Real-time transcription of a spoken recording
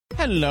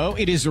Hello,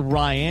 it is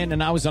Ryan,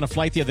 and I was on a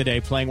flight the other day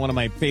playing one of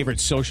my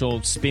favorite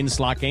social spin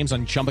slot games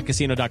on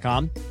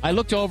ChumbaCasino.com. I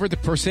looked over at the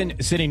person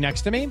sitting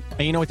next to me, and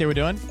you know what they were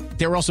doing?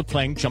 They were also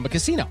playing Chumba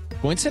Casino.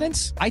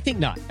 Coincidence? I think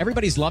not.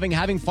 Everybody's loving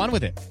having fun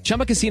with it.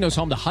 Chumba Casino is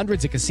home to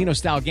hundreds of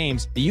casino-style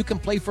games that you can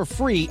play for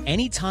free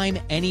anytime,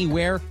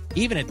 anywhere,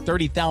 even at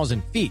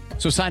 30,000 feet.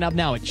 So sign up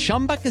now at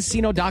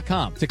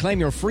ChumbaCasino.com to claim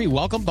your free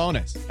welcome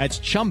bonus. That's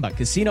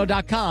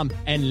ChumbaCasino.com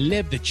and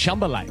live the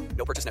Chumba life.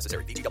 No purchase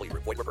necessary. VGW.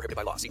 Void where prohibited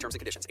by law. See terms and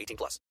conditions.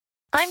 18+.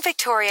 I'm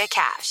Victoria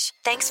Cash.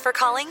 Thanks for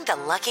calling the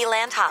Lucky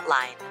Land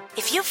Hotline.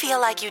 If you feel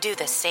like you do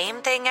the same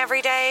thing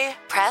every day,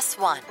 press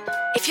 1.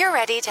 If you're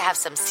ready to have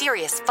some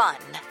serious fun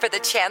for the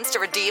chance to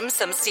redeem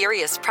some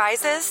serious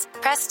prizes,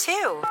 press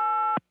 2.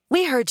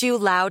 We heard you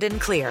loud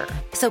and clear.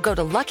 So go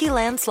to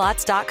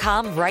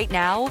LuckyLandSlots.com right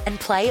now and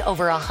play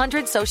over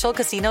 100 social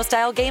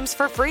casino-style games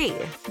for free.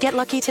 Get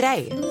lucky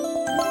today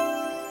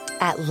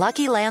at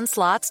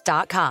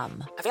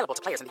LuckyLandSlots.com. Available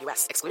to players in the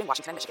U.S., excluding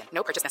Washington and Michigan.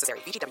 No purchase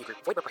necessary. VGW Group.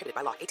 Void where prohibited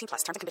by law. 18+.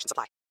 Terms and conditions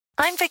apply.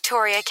 I'm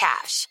Victoria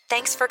Cash.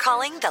 Thanks for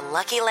calling the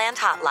Lucky Land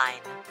Hotline.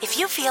 If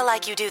you feel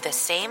like you do the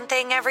same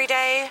thing every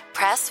day,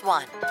 press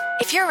 1.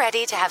 If you're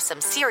ready to have some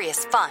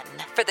serious fun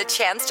for the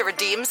chance to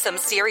redeem some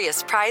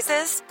serious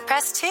prizes,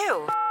 press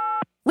 2.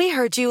 We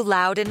heard you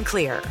loud and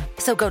clear.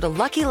 So go to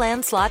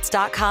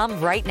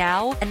LuckyLandSlots.com right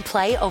now and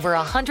play over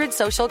 100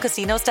 social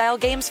casino-style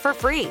games for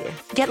free.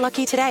 Get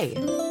lucky today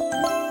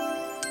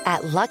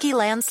at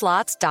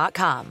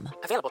LuckyLandSlots.com.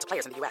 Available to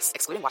players in the U.S.,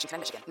 excluding Washington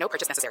and Michigan. No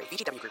purchase necessary.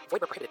 VGW Group.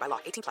 Void where prohibited by law.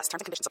 18+. Terms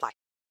and conditions apply.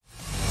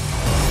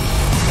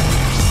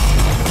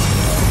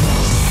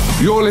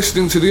 You're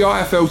listening to the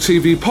IFL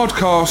TV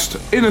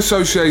podcast in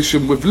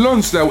association with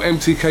Lonsdale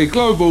MTK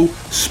Global,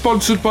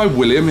 sponsored by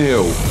William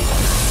Hill.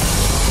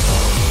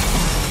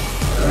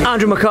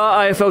 Andrew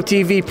McCart, IFL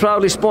TV,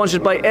 proudly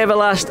sponsored by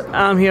Everlast.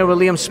 I'm here with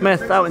Liam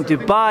Smith out in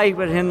Dubai.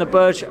 We're in the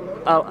Burj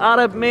Al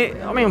Arab, mate.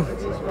 I mean,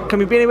 can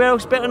we be anywhere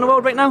else better in the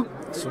world right now?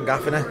 Some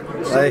gaff in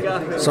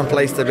it, some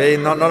place to be.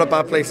 Not a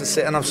bad place to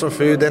sit and have some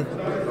food in.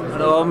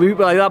 No,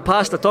 like that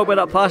pasta. Talk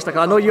about that pasta.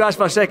 I know you asked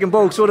for a second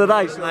bowl, so did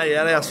I.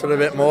 Yeah, I asked for a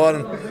bit more,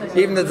 and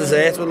even the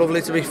desserts were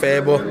lovely, to be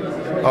fair. But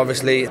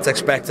obviously, it's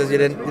expected. You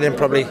didn't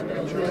probably,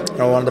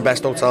 one of the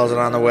best hotels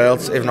around the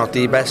world, if not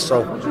the best.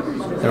 So,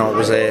 it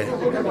was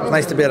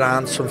nice to be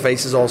around some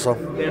faces also.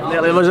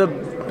 Yeah, there was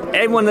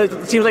everyone.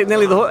 It seems like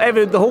nearly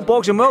the whole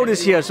boxing world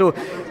is here. So,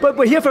 but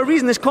we're here for a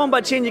reason. This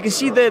Kombatchain, you can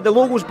see the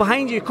logos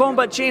behind you.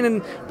 Kombatchain,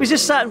 and we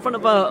just sat in front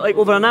of a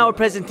over an hour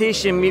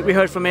presentation. We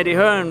heard from Eddie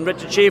Hearn,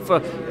 Richard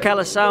Schaefer,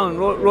 Callis Allen,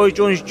 Roy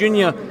Jones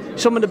Jr.,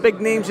 some of the big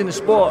names in the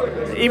sport,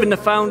 even the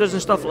founders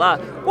and stuff like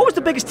that. What was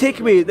the biggest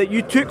takeaway that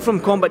you took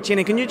from Kombatchain?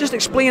 And can you just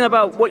explain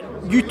about what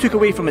you took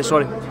away from it?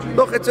 Sorry.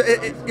 Look,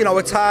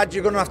 it's hard.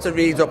 You're going to have to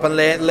read up and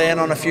learn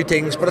on a few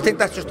things, but I think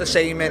that's just the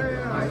same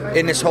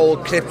in this whole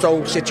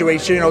crypto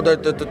situation.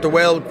 The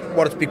world,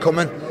 what it's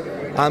becoming,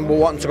 and we're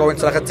wanting to go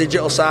into like a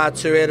digital side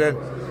to it.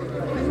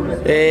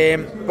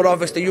 But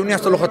obviously, you only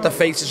have to look at the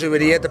faces who are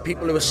here, the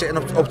people who are sitting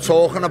up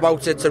talking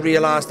about it, to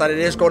realise that it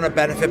is going to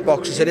benefit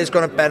boxers. It is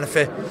going to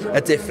benefit a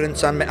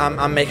difference and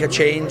make a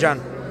change.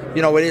 And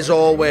it is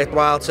all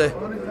worthwhile to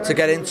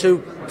get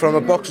into. From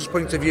a boxer's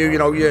point of view,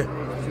 you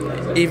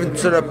even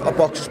to a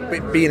boxer's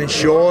being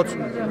insured.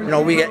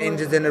 We get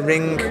injured in the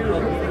ring.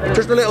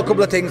 Just a little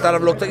couple of things that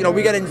I've looked at.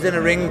 We get injured in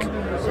the ring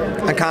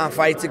and can't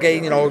fight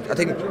again. I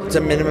think it's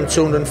a minimum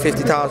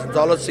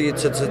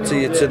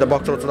 $250,000 to the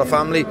boxer or to the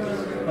family.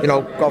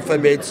 God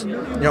forbid,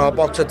 a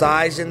boxer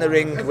dies in the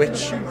ring,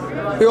 which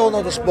we all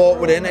know the sport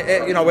we're in.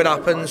 It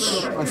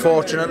happens,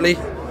 unfortunately.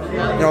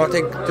 I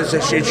think there's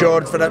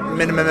insured for a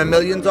minimum $1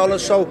 million.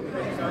 So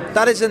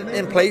that isn't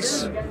in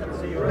place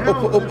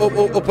up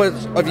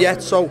of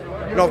yet. So,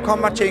 if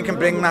Kombatchain can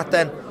bring that,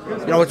 then,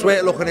 it's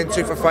worth looking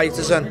into for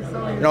fighters. And,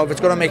 if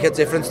it's going to make a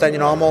difference, then,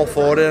 I'm all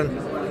for it. And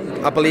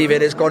I believe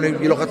it is going to.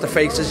 You look at the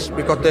faces,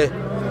 we've got the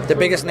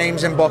biggest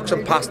names in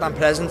boxing, past and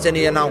present, in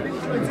here now.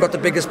 We've got the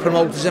biggest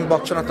promoters in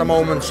boxing at the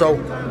moment. So,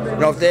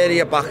 if they're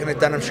here backing it,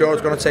 then I'm sure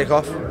it's going to take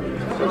off.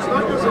 Do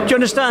you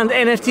understand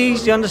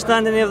NFTs? Do you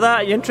understand any of that?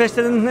 Are you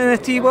interested in the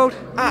NFT world?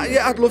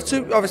 Yeah, I'd love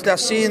to. Obviously, I've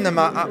seen them.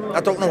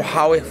 I don't know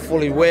how it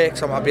fully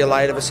works. I'd be a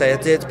liar if I say I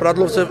did. But I'd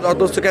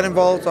love to get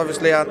involved.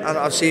 Obviously, and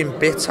I've seen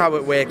bits how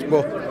it works,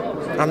 but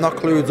I'm not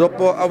clued up.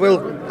 But I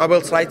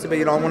will try to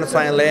be. I'm going to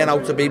try and learn how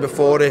to be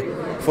before it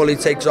fully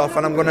takes off,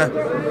 and I'm going to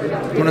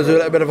do a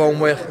little bit of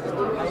homework.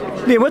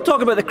 Yeah, we're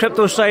talking about the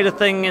crypto side of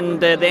thing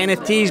and the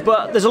NFTs,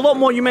 but there's a lot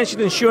more. You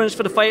mentioned insurance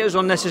for the fighters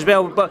on this as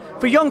well, but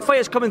for young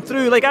fighters coming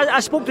through, like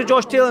I spoke to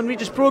Josh Taylor and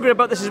Regis Prograis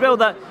about this as well,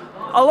 that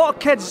a lot of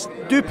kids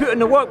do put in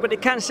the work, but they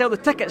can't sell the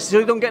tickets, so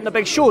they don't get in the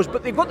big shows,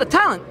 but they've got the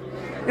talent. You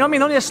know what I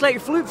mean? Only a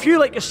select few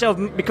like yourself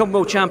become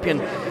world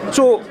champion.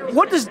 So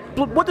what does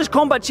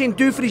Kombatchain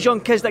do for these young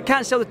kids that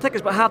can't sell the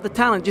tickets but have the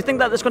talent? Do you think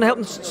that that's going to help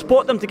them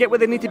support them to get where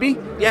they need to be?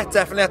 Yeah,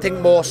 definitely. I think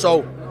more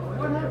so.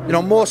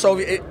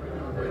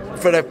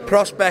 For a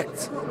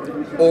prospect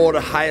or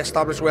a high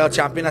established world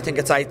champion, I think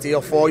it's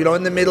ideal for.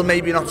 In the middle,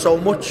 maybe not so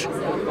much.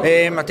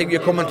 I think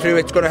you're coming through,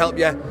 it's going to help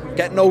you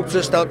get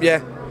noticed, help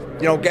you,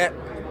 get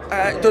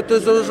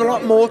there's a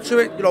lot more to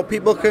it. You know,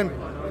 people can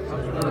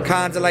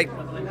kind of like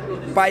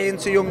buy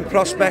into young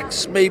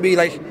prospects, maybe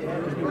like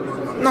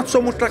not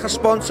so much like a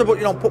sponsor, but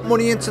you know, put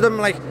money into them,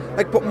 like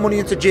put money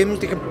into gyms.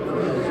 They can,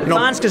 you know,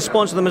 fans can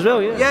sponsor them as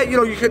well. Yeah, you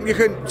know, you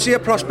can see a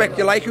prospect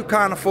you like who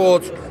can't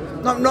afford,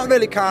 not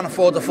really can't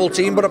afford the full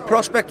team, but a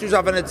prospect who's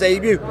having a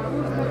debut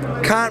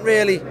can't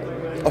really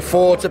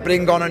afford to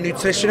bring on a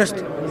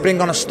nutritionist,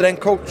 bring on a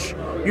strength coach.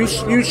 You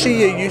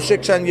see your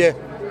U6 and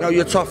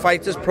your top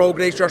fighters, Pro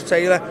Grace, Josh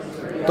Taylor,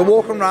 they're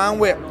walking around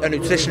with a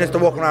nutritionist,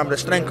 they're walking around with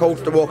a strength coach,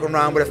 they're walking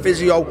around with a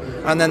physio,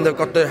 and then they've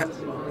got the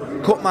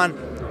cut man,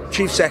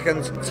 chief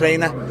seconds,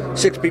 trainer,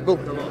 6 people.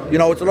 You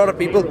know, it's a lot of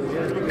people.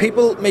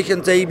 People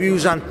making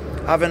debuts and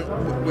having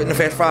in the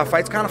first 5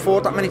 fights can't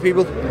afford that many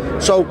people.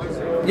 So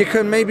you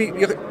can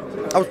you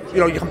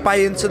can buy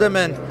into them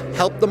and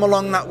help them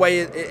along that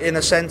way in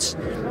a sense.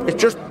 It's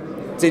just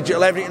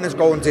digital. Everything is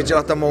going digital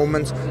at the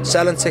moment.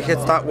 Selling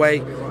tickets that way.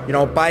 You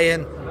know,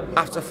 buying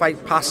after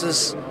fight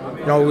passes.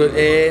 You know,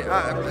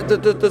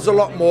 there's a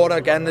lot more.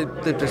 Again,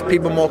 there's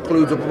people more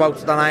clued up about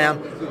it than I am.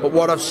 But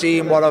what I've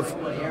seen, what I've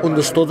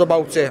understood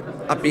about it,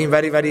 I've been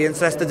very, very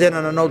interested in,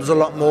 and I know there's a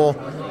lot more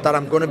that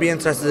I'm going to be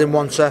interested in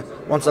once I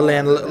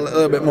learn a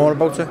little bit more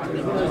about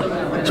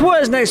it. So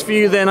what is next for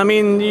you then? I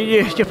mean,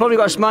 you've probably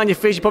got a smile on your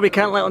face. You probably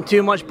can't let on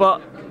too much,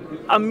 but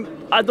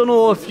I don't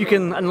know if you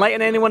can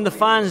enlighten anyone, the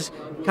fans.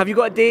 Have you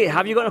got a date?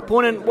 Have you got an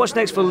opponent? What's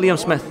next for Liam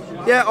Smith?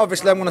 Yeah,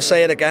 obviously I'm going to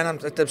say it again.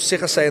 I'm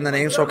sick of saying the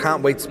name, so I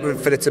can't wait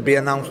for it to be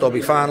announced or be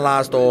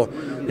finalised or,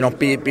 you know,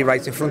 be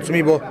right in front of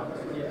me. But,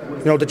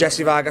 you know, the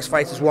Jesse Vargas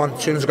fight is one.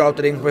 As soon as I got out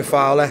the ring with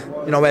Fowler,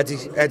 you know,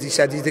 Eddie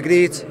said he'd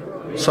agreed.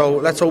 So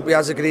let's hope he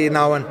has agreed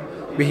now and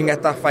we can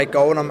get that fight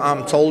going.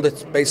 I'm told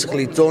it's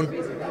basically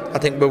done. I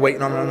think we're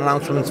waiting on an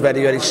announcement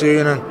very, very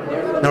soon, and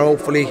you know,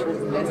 hopefully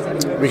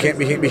we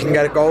can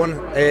get it going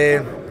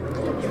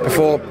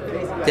before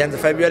the end of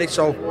February.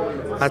 So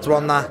that's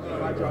one that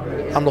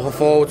I'm looking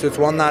forward to. It's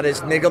one that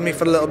has niggled me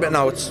for a little bit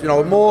now. It's, you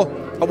know, more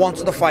I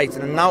wanted the fight,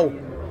 and now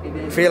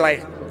I feel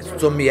like it's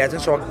done me head in.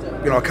 So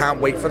I can't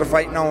wait for the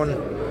fight now,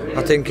 and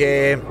I think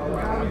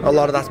a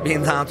lot of that's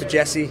been down to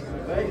Jesse.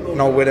 You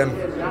know, with him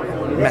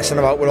messing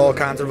about with all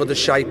kinds of other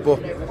shite, but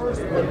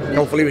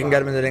hopefully we can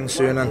get him in the ring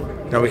soon, and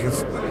you know, we can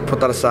put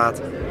that aside.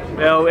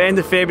 Well, end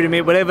of February,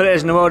 mate, whatever it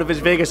is in the world, if it's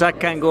Vegas, I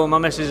can't go, my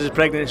missus is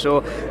pregnant, so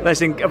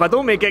listen, if I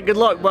don't make it, good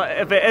luck, but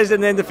if it is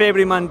in the end of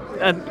February, man,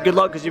 good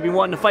luck, because you've been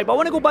wanting to fight. But I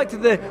want to go back to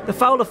the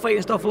Fowler fight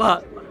and stuff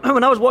like that.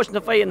 When I was watching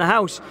the fight in the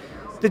house,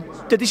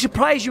 did he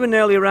surprise you in the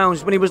early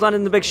rounds when he was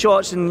landing the big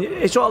shots, and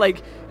it's sort of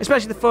like,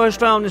 especially the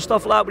first round and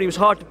stuff like that, when he was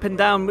hard to pin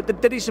down,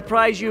 did he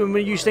surprise you and were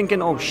you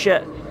thinking, oh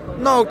shit?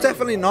 No,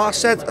 definitely not. I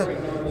said,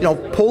 you know,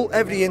 pull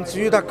every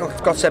interview that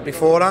got said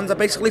beforehand. I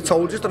basically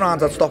told you the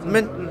round I'd stop him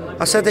in.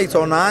 I said 8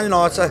 or 9, you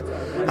know,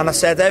 and I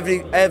said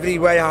every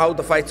way how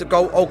the fight would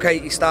go. Okay,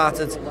 he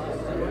started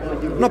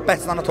not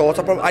better than I thought.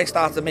 I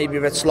started maybe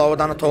a bit slower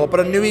than I thought,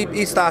 but I knew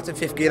he started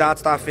 5th gear, I'd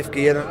start 5th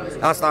gear,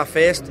 and I'd start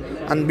first,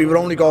 and we were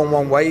only going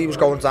one way. He was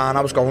going down,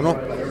 I was going up.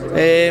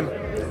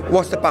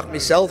 Watched it back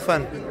myself,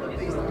 and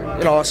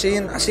you know, I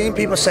seen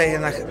people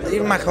saying, like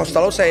even Mike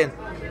Costello saying,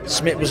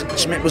 Smith was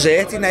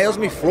hurt. He nails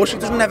me flush. He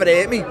doesn't ever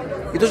hurt me.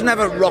 He doesn't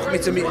ever rock me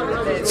to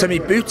me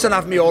boots and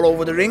have me all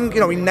over the ring.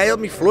 You know, he nailed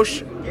me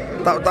flush.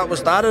 That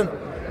was that, and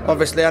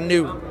obviously I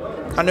knew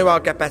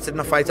I'd get better in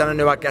the fight, and I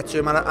knew I'd get to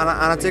him, and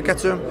I did get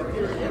to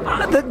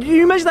him.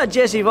 You mentioned that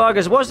Jesse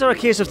Vargas. Was there a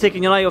case of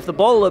taking your eye off the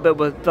ball a little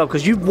bit?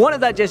 Because you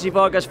wanted that Jesse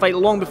Vargas fight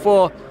long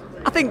before.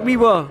 I think we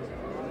were.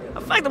 In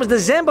fact, it was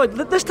December.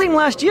 This time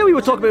last year we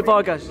were talking about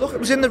Vargas. Look, it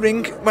was in the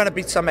ring when I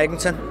beat Sam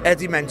Eggington.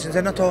 Eddie mentioned it,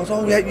 and I thought,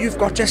 oh yeah, you've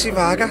got Jesse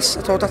Vargas.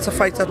 I thought that's a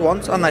fight I'd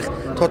want, and I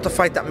thought the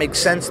fight that makes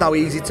sense now,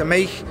 easy to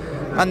make.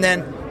 And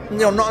then, you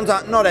know,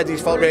 not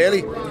Eddie's fault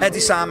really. Eddie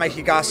saw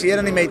Mikey Garcia,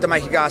 and he made the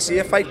Mikey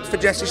Garcia fight for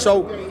Jesse,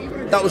 so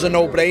that was a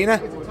no-brainer.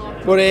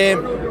 But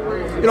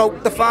you know,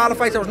 the Fowler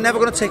fight, I was never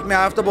going to take my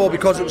eye off the ball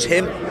because it was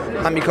him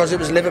and because it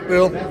was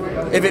Liverpool.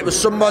 If it was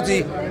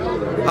somebody,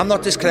 I'm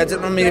not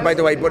discrediting him, by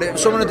the way, but if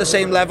someone at the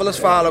same level as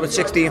Fowler with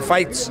 16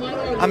 fights,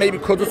 I maybe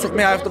could have took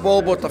me eye off the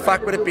ball, but the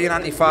fact with it being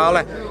Anthony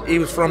Fowler, he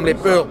was from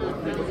Liverpool,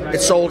 it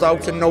sold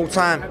out in no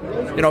time.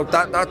 You know,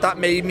 that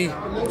made me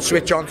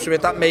switch on to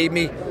it. That made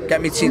me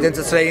get me teeth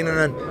into training.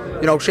 And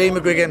you know, Shane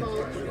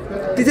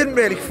McGuigan, they didn't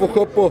really fuck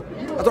up, but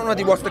I don't know if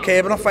he watched the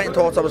Kevin fight and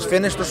thought I was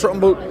finished or something,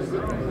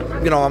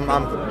 but you know,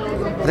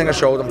 I think I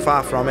showed them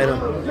far from it,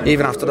 and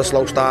even after the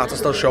slow start I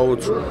still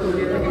showed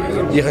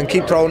you can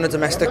keep throwing the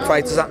domestic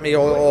fighters at me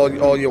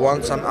all you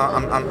want, and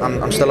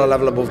I'm still a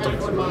level above them.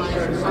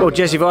 Well,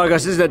 Jesse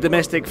Vargas is a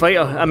domestic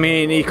fighter. I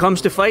mean, he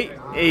comes to fight,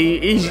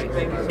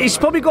 he's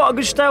probably got a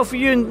good style for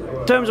you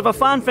in terms of a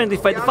fan-friendly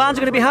fight. The fans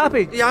are going to be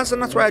happy. He has,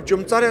 and that's why I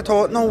jumped at it. I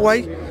thought, no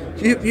way.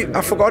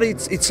 I forgot he'd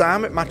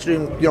signed with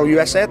Matchroom, you know,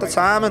 USA at the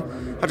time,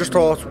 and I just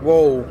thought,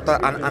 whoa.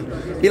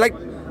 And he, like,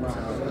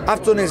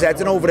 I've done his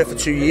head in over it for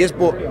 2 years,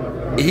 but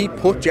he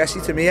put Jesse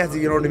to me,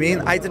 you know what I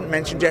mean? I didn't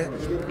mention Jesse.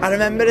 I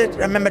remember it. I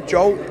remember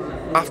Joe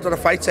after the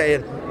fight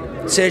saying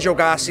Sergio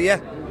Garcia,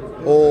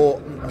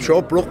 or I'm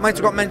sure Brook might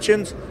have got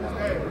mentioned,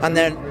 and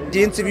then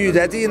they interviewed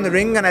Eddie in the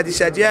ring, and Eddie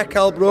said, yeah,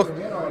 Kell Brook,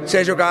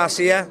 Sergio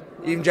Garcia,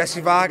 even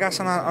Jesse Vargas,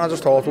 and I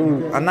just thought,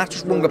 ooh, and that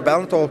just rung a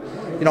bell. And thought,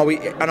 you know,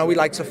 I know he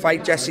likes to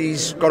fight.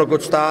 Jesse's got a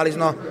good style. He's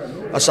not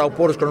a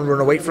southpaw that's going to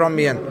run away from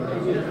me. And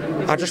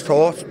I just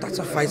thought, that's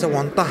a fight, I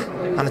want that.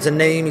 And it's a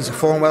name. He's a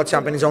former world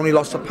champion. He's only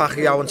lost to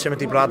Pacquiao and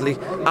Timothy Bradley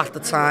at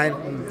the time.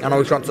 I know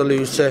he's trying to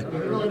lose to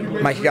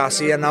Mikey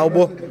Garcia now,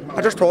 but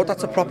I just thought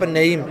that's a proper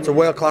name. It's a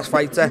world-class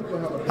fighter,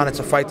 and it's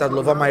a fight I'd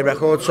love on my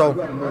record. So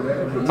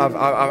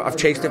I've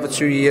chased it for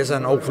 2 years,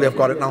 and hopefully I've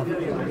got it now.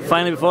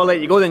 Finally, before I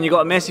let you go, then you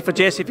got a message for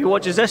Jesse if he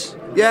watches this?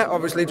 Yeah,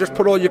 obviously, just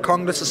put all your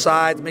Congress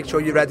aside, make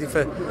sure you're ready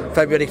for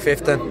February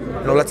 5th,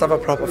 and let's have a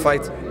proper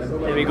fight.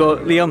 There we go.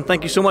 Liam,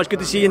 thank you so much. Good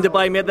to see you in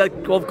Dubai, mate. That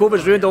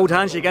COVID's ruined the old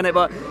handshake, innit?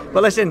 But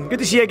listen, good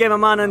to see you again, my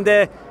man, and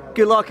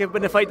good luck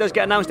when the fight does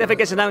get announced, if it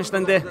gets announced.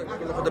 And good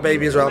luck with the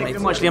baby as well, mate. Thank you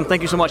very much, Liam.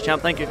 Thank you so much,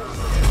 champ. Thank you.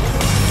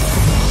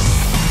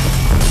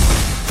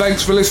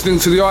 Thanks for listening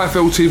to the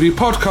IFL TV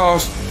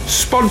podcast,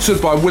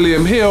 sponsored by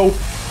William Hill,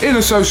 in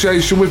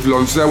association with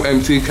Lonsdale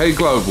MTK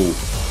Global.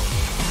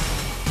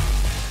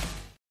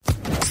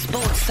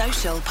 Sports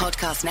Social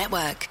Podcast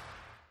Network.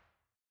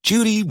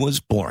 Judy was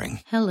boring.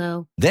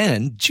 Hello.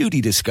 Then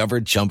Judy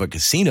discovered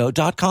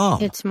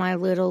ChumbaCasino.com. It's my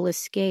little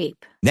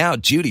escape. Now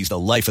Judy's the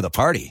life of the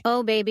party.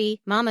 Oh,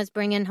 baby, mama's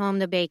bringing home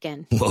the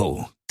bacon.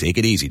 Whoa, take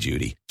it easy,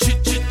 Judy.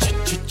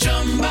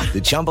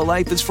 The Chumba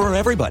life is for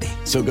everybody.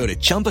 So go to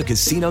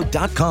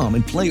ChumbaCasino.com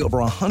and play over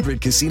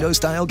 100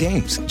 casino-style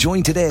games.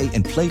 Join today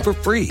and play for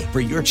free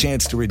for your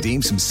chance to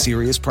redeem some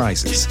serious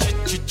prizes.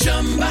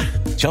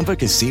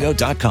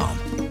 ChumbaCasino.com.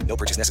 No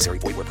purchase necessary.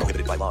 Void where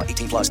prohibited by law.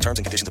 18+ terms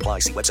and conditions apply.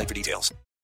 See website for details.